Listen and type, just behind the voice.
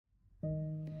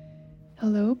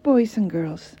Hello, boys and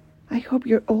girls. I hope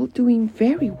you're all doing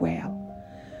very well.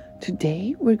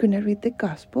 Today, we're going to read the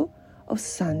Gospel of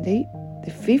Sunday, the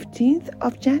 15th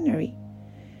of January,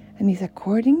 and it's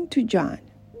according to John.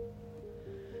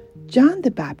 John the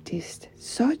Baptist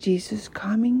saw Jesus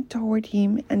coming toward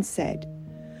him and said,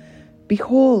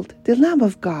 "Behold, the Lamb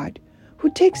of God,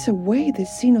 who takes away the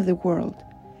sin of the world.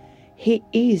 He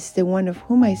is the one of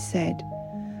whom I said,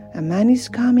 'A man is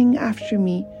coming after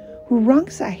me who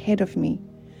ranks ahead of me,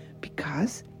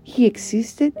 because he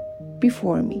existed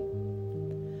before me.'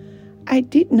 I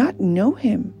did not know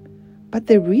him, but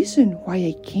the reason why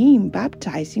I came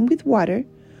baptizing with water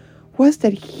was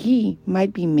that he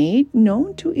might be made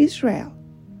known to Israel."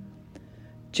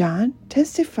 John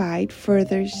testified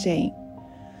further, saying,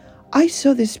 "I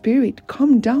saw the Spirit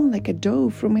come down like a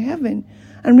dove from heaven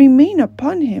and remain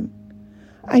upon him.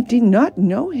 I did not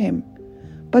know him,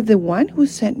 but the one who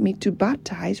sent me to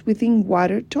baptize within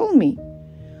water told me,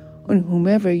 'On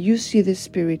whomever you see the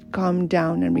Spirit come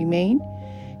down and remain,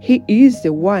 he is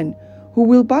the one who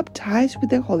will baptize with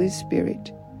the Holy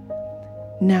Spirit.'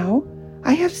 Now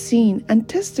I have seen and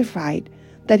testified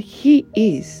that he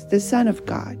is the Son of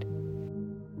God."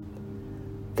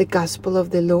 The Gospel of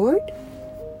the Lord.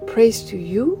 Praise to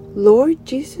you, Lord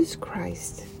Jesus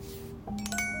Christ.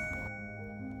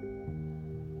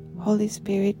 Holy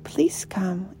Spirit, please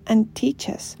come and teach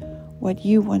us what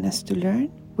you want us to learn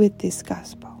with this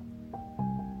gospel.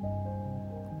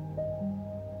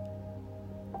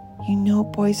 You know,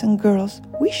 boys and girls,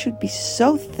 we should be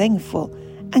so thankful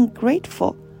and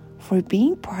grateful for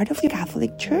being part of the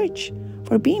Catholic Church,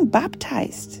 for being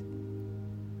baptized,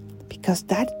 because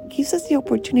that gives us the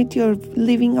opportunity of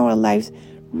living our lives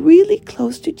really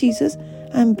close to Jesus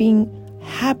and being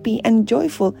happy and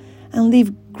joyful and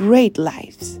live great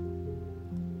lives.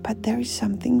 But there is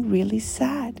something really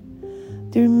sad.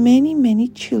 There are many, many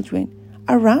children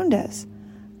around us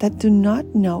that do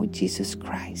not know Jesus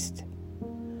Christ.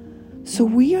 So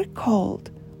we are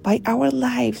called by our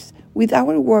lives, with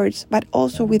our words, but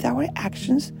also with our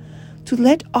actions, to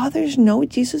let others know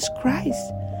Jesus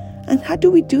Christ. And how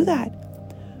do we do that?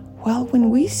 Well,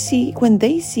 when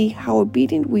they see how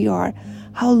obedient we are,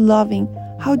 how loving,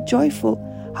 how joyful,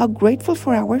 how grateful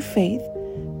for our faith,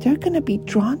 they're going to be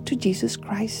drawn to Jesus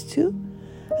Christ too.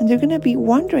 And they're going to be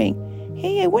wondering,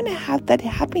 hey, I want to have that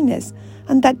happiness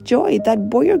and that joy that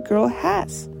boy or girl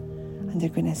has. And they're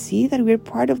going to see that we're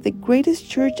part of the greatest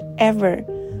church ever,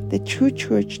 the true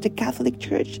church, the Catholic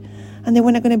Church. And they're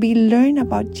going to learn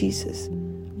about Jesus.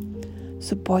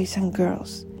 So boys and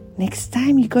girls, next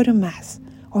time you go to Mass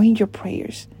or in your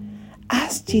prayers,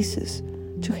 ask Jesus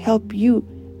to help you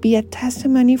be a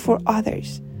testimony for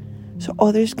others, so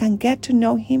others can get to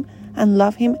know him and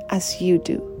love him as you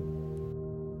do.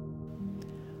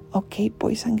 Okay,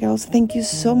 boys and girls, thank you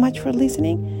so much for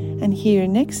listening, and see you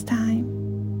next time.